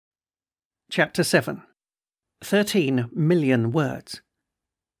Chapter 7. 13 million words.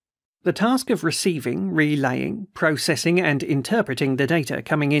 The task of receiving, relaying, processing and interpreting the data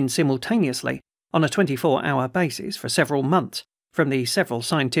coming in simultaneously on a 24-hour basis for several months from the several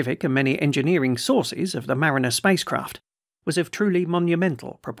scientific and many engineering sources of the Mariner spacecraft was of truly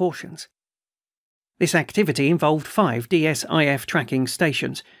monumental proportions. This activity involved 5 DSIF tracking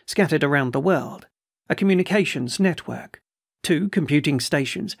stations scattered around the world, a communications network, 2 computing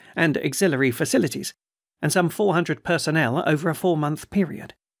stations and auxiliary facilities, and some 400 personnel over a 4-month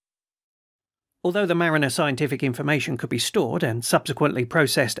period. Although the Mariner scientific information could be stored and subsequently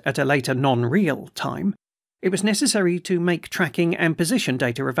processed at a later non-real time, it was necessary to make tracking and position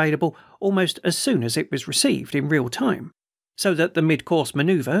data available almost as soon as it was received in real time, so that the mid-course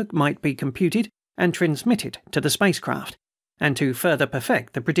maneuver might be computed and transmitted to the spacecraft, and to further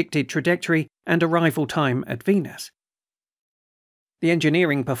perfect the predicted trajectory and arrival time at Venus. The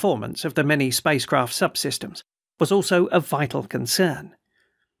engineering performance of the many spacecraft subsystems was also of vital concern.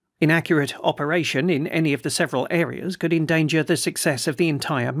 Inaccurate operation in any of the several areas could endanger the success of the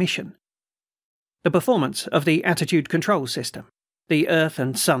entire mission. The performance of the attitude control system, the Earth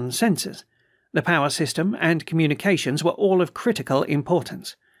and Sun sensors, the power system and communications were all of critical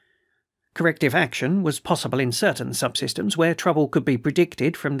importance. Corrective action was possible in certain subsystems where trouble could be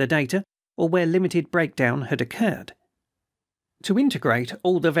predicted from the data or where limited breakdown had occurred. To integrate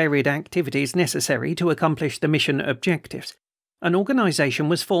all the varied activities necessary to accomplish the mission objectives, an organization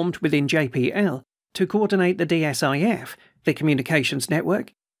was formed within JPL to coordinate the DSIF, the communications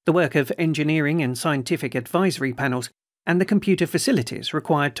network, the work of engineering and scientific advisory panels, and the computer facilities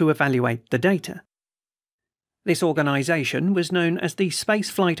required to evaluate the data. This organization was known as the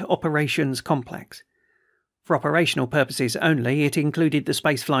Spaceflight Operations Complex. For operational purposes only, it included the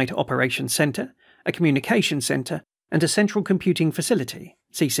Spaceflight Operations Center, a communications center, and a central computing facility,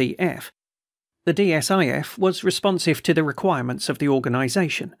 CCF. The DSIF was responsive to the requirements of the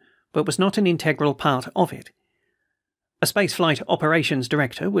organization, but was not an integral part of it. A spaceflight operations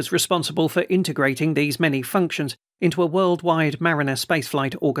director was responsible for integrating these many functions into a worldwide Mariner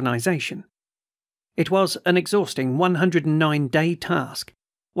spaceflight organization. It was an exhausting 109-day task,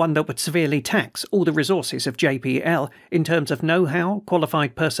 one that would severely tax all the resources of JPL in terms of know-how,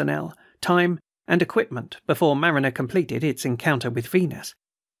 qualified personnel, time, and equipment before Mariner completed its encounter with Venus.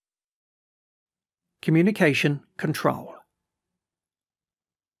 Communication Control.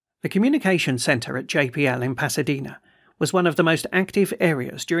 The Communication Center at JPL in Pasadena was one of the most active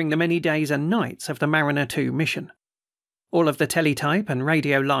areas during the many days and nights of the Mariner 2 mission. All of the teletype and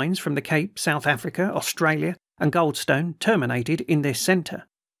radio lines from the Cape, South Africa, Australia, and Goldstone terminated in this center.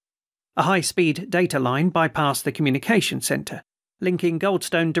 A high-speed data line bypassed the Communication Center, linking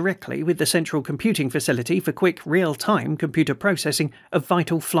Goldstone directly with the central computing facility for quick, real-time computer processing of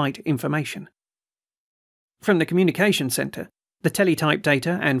vital flight information. From the Communication Center, the teletype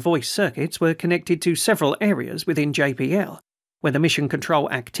data and voice circuits were connected to several areas within JPL, where the mission control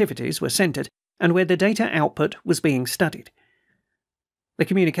activities were centered and where the data output was being studied. The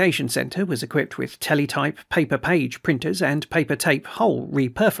Communication Center was equipped with teletype paper page printers and paper tape hole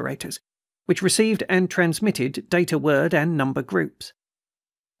reperforators, which received and transmitted data word and number groups.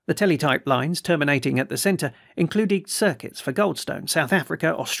 The teletype lines terminating at the center included circuits for Goldstone, South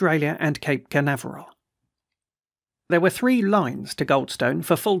Africa, Australia, and Cape Canaveral. There were 3 lines to Goldstone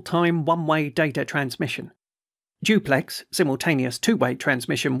for full-time one-way data transmission. Duplex, simultaneous 2-way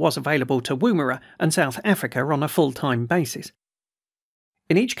transmission was available to Woomera and South Africa on a full-time basis.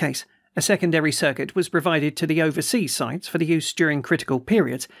 In each case, a secondary circuit was provided to the overseas sites for the use during critical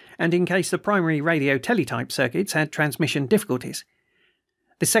periods and in case the primary radio teletype circuits had transmission difficulties.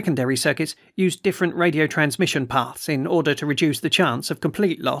 The secondary circuits used different radio transmission paths in order to reduce the chance of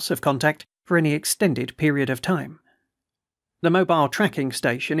complete loss of contact for any extended period of time. The mobile tracking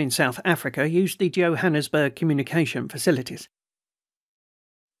station in South Africa used the Johannesburg communication facilities.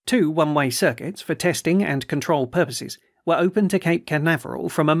 2 one-way circuits for testing and control purposes were open to Cape Canaveral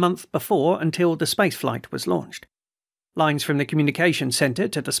from a month before until the spaceflight was launched. Lines from the Communication Center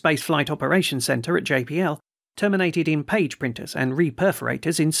to the Spaceflight Operations Center at JPL terminated in page printers and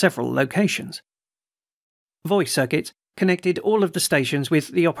reperforators in several locations. Voice circuits connected all of the stations with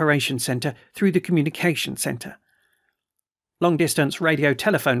the Operations Center through the Communication Center. Long-distance radio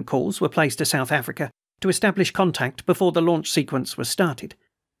telephone calls were placed to South Africa to establish contact before the launch sequence was started.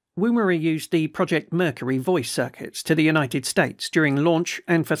 Woomera used the Project Mercury voice circuits to the United States during launch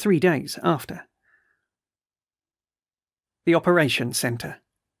and for 3 days after. The Operations Center.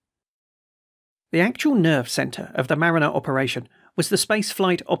 The actual nerve center of the Mariner operation was the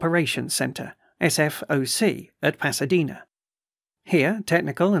Spaceflight Operations Center, SFOC, at Pasadena. Here,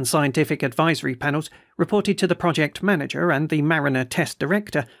 technical and scientific advisory panels reported to the project manager and the Mariner test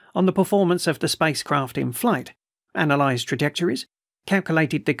director on the performance of the spacecraft in flight, analysed trajectories,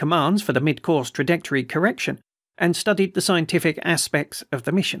 calculated the commands for the mid-course trajectory correction, and studied the scientific aspects of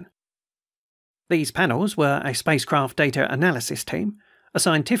the mission. These panels were a spacecraft data analysis team, a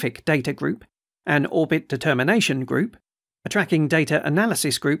scientific data group, an orbit determination group, a tracking data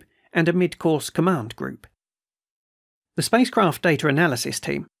analysis group, and a mid-course command group. The spacecraft data analysis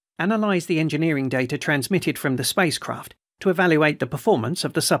team analysed the engineering data transmitted from the spacecraft to evaluate the performance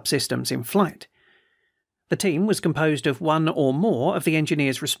of the subsystems in flight. The team was composed of one or more of the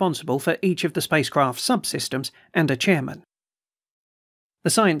engineers responsible for each of the spacecraft subsystems and a chairman. The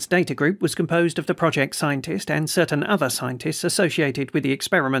science data group was composed of the project scientist and certain other scientists associated with the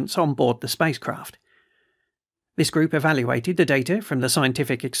experiments on board the spacecraft. This group evaluated the data from the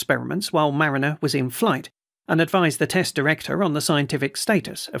scientific experiments while Mariner was in flight and advised the test director on the scientific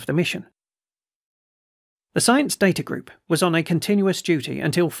status of the mission. The science data group was on a continuous duty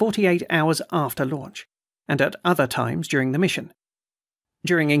until 48 hours after launch, and at other times during the mission.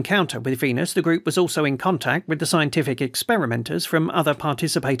 During encounter with Venus, the group was also in contact with the scientific experimenters from other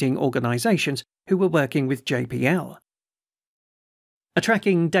participating organisations who were working with JPL. A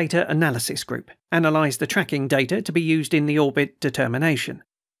tracking data analysis group analysed the tracking data to be used in the orbit determination.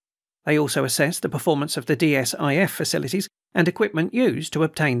 They also assessed the performance of the DSIF facilities and equipment used to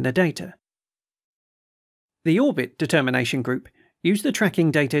obtain the data. The orbit determination group used the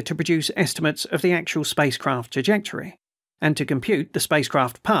tracking data to produce estimates of the actual spacecraft trajectory, and to compute the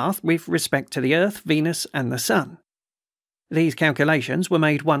spacecraft path with respect to the Earth, Venus, and the Sun. These calculations were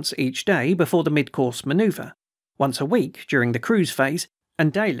made once each day before the mid-course manoeuvre, once a week during the cruise phase,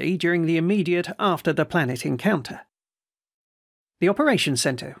 and daily during the immediate after the planet encounter. The operations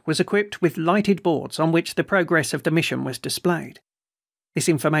centre was equipped with lighted boards on which the progress of the mission was displayed. This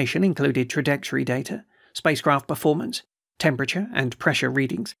information included trajectory data, spacecraft performance, temperature and pressure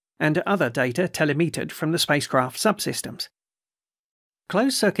readings, and other data telemetered from the spacecraft subsystems.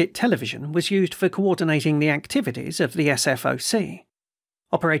 Closed-circuit television was used for coordinating the activities of the SFOC.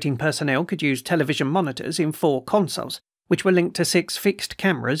 Operating personnel could use television monitors in 4 consoles, which were linked to 6 fixed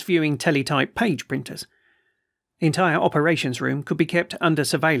cameras viewing teletype page printers. The entire operations room could be kept under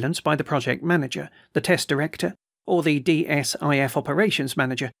surveillance by the project manager, the test director, or the DSIF operations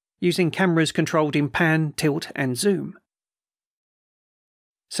manager, using cameras controlled in pan, tilt, and zoom.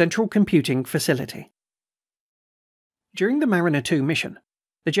 Central Computing Facility. During the Mariner 2 mission,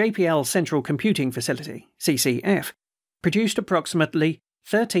 the JPL Central Computing Facility, CCF, produced approximately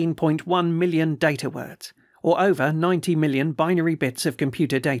 13.1 million data words, or over 90 million binary bits of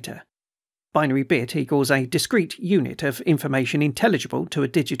computer data. Binary bit equals a discrete unit of information intelligible to a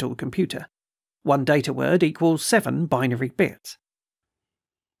digital computer. One data word equals 7 binary bits.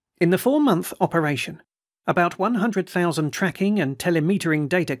 In the 4-month operation, about 100,000 tracking and telemetering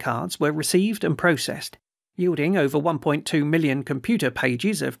data cards were received and processed, yielding over 1.2 million computer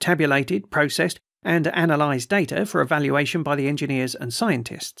pages of tabulated, processed, and analysed data for evaluation by the engineers and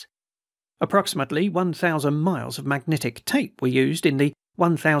scientists. Approximately 1,000 miles of magnetic tape were used in the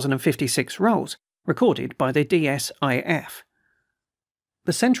 1,056 rolls recorded by the DSIF.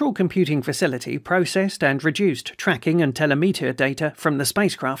 The Central Computing Facility processed and reduced tracking and telemeter data from the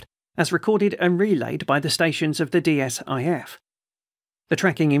spacecraft as recorded and relayed by the stations of the DSIF. The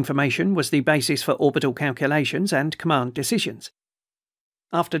tracking information was the basis for orbital calculations and command decisions.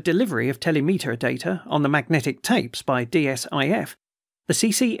 After delivery of telemeter data on the magnetic tapes by DSIF, the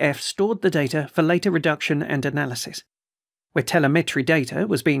CCF stored the data for later reduction and analysis. Where telemetry data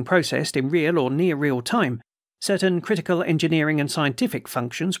was being processed in real or near real time, certain critical engineering and scientific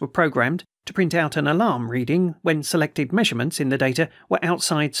functions were programmed to print out an alarm reading when selected measurements in the data were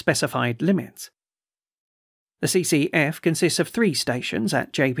outside specified limits. The CCF consists of 3 stations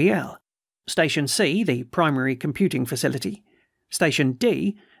at JPL. Station C, the primary computing facility, Station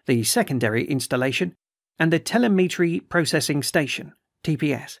D, the secondary installation, and the Telemetry Processing Station,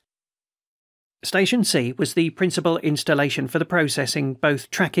 TPS. Station C was the principal installation for the processing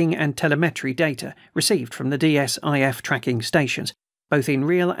both tracking and telemetry data received from the DSIF tracking stations, both in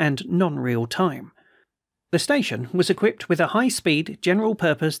real and non-real time. The station was equipped with a high-speed,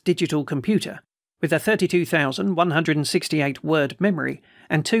 general-purpose digital computer with a 32,168 word memory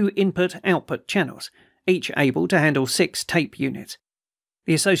and 2 input-output channels, each able to handle 6 tape units.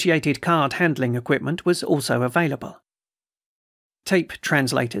 The associated card handling equipment was also available. Tape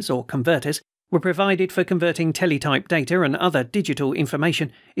translators or converters were provided for converting teletype data and other digital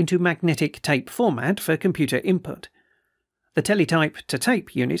information into magnetic tape format for computer input. The teletype to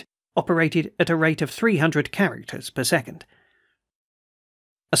tape unit operated at a rate of 300 characters per second.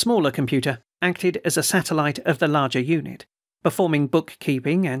 A smaller computer acted as a satellite of the larger unit, performing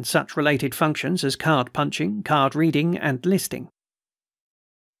bookkeeping and such related functions as card punching, card reading, and listing.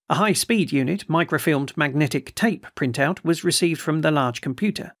 A high-speed unit microfilmed magnetic tape printout was received from the large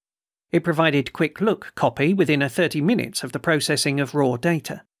computer. It provided quick-look copy within 30 minutes of the processing of raw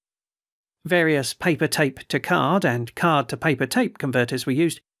data. Various paper-tape-to-card and card-to-paper-tape converters were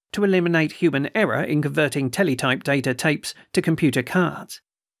used to eliminate human error in converting teletype data tapes to computer cards.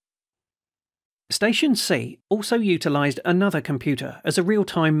 Station C also utilized another computer as a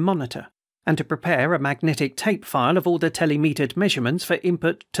real-time monitor and to prepare a magnetic tape file of all the telemetered measurements for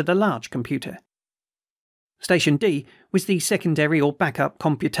input to the large computer. Station D was the secondary or backup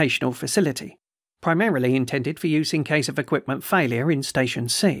computational facility, primarily intended for use in case of equipment failure in Station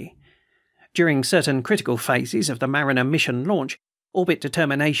C. During certain critical phases of the Mariner mission launch, orbit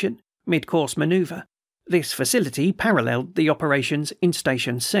determination, mid-course maneuver, this facility paralleled the operations in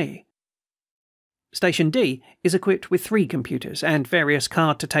Station C. Station D is equipped with 3 computers and various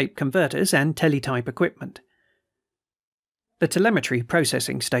card-to-tape converters and teletype equipment. The telemetry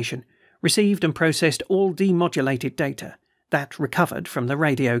processing station received and processed all demodulated data that recovered from the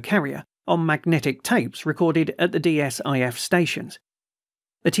radio carrier on magnetic tapes recorded at the DSIF stations.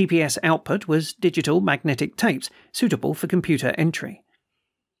 The TPS output was digital magnetic tapes suitable for computer entry.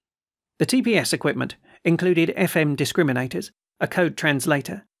 The TPS equipment included FM discriminators, a code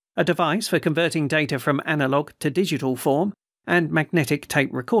translator, a device for converting data from analog to digital form, and magnetic tape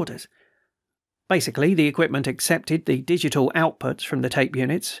recorders. Basically, the equipment accepted the digital outputs from the tape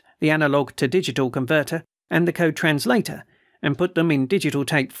units, the analog to digital converter, and the code translator, and put them in digital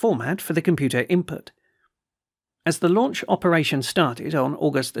tape format for the computer input. As the launch operation started on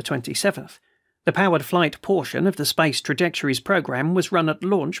August the 27th, the powered flight portion of the Space Trajectories program was run at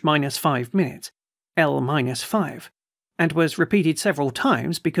launch -5 minutes, L-5, and was repeated several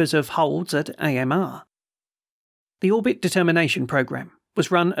times because of holds at AMR. The orbit determination program was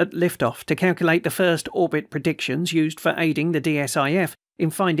run at liftoff to calculate the first orbit predictions used for aiding the DSIF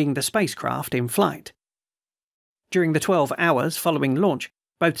in finding the spacecraft in flight. During the 12 hours following launch,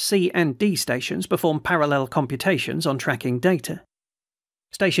 both C and D stations performed parallel computations on tracking data.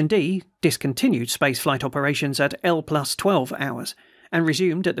 Station D discontinued spaceflight operations at L+12 hours and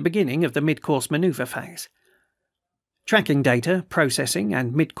resumed at the beginning of the mid-course maneuver phase. Tracking data, processing,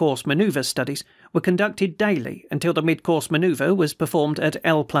 and mid-course maneuver studies were conducted daily until the mid-course maneuver was performed at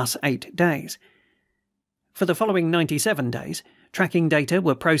L+8 days. For the following 97 days, tracking data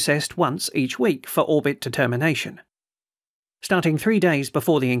were processed once each week for orbit determination. Starting 3 days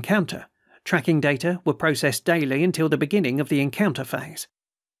before the encounter, tracking data were processed daily until the beginning of the encounter phase.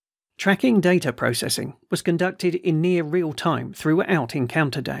 Tracking data processing was conducted in near real time throughout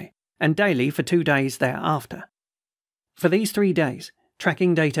encounter day, and daily for 2 days thereafter. For these 3 days,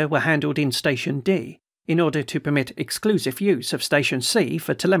 tracking data were handled in Station D in order to permit exclusive use of Station C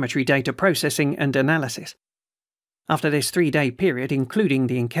for telemetry data processing and analysis. After this 3-day period, including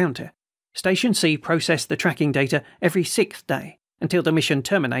the encounter, Station C processed the tracking data every 6th day until the mission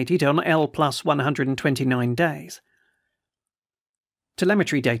terminated on L+129 days.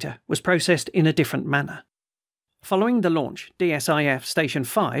 Telemetry data was processed in a different manner. Following the launch, DSIF Station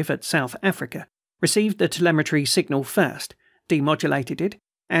 5 at South Africa received the telemetry signal first, demodulated it,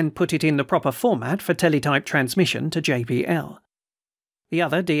 and put it in the proper format for teletype transmission to JPL. The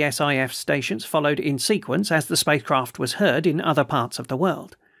other DSIF stations followed in sequence as the spacecraft was heard in other parts of the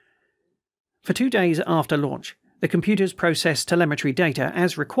world. For 2 days after launch, the computers processed telemetry data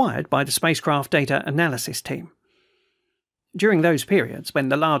as required by the spacecraft data analysis team. During those periods when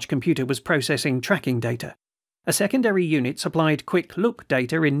the large computer was processing tracking data, a secondary unit supplied quick-look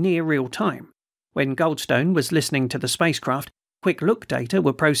data in near real time. When Goldstone was listening to the spacecraft, quick-look data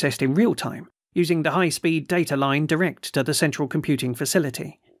were processed in real time, using the high-speed data line direct to the central computing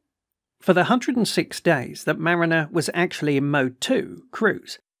facility. For the 106 days that Mariner was actually in Mode 2,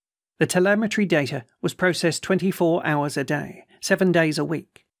 cruise, the telemetry data was processed 24 hours a day, 7 days a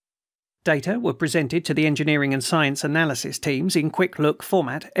week. Data were presented to the engineering and science analysis teams in quick-look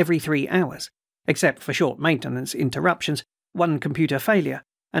format every 3 hours, except for short maintenance interruptions, 1 computer failure,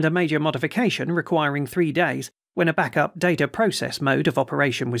 and a major modification requiring 3 days when a backup data process mode of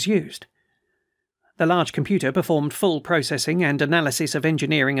operation was used. The large computer performed full processing and analysis of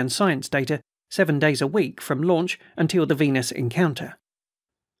engineering and science data 7 days a week from launch until the Venus encounter.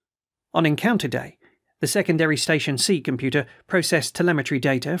 On encounter day, the secondary Station C computer processed telemetry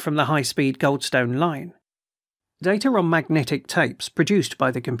data from the high-speed Goldstone line. Data on magnetic tapes produced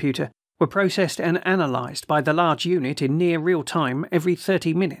by the computer were processed and analysed by the large unit in near real time every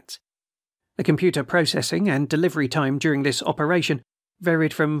 30 minutes. The computer processing and delivery time during this operation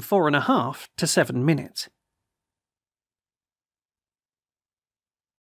varied from 4.5 to 7 minutes.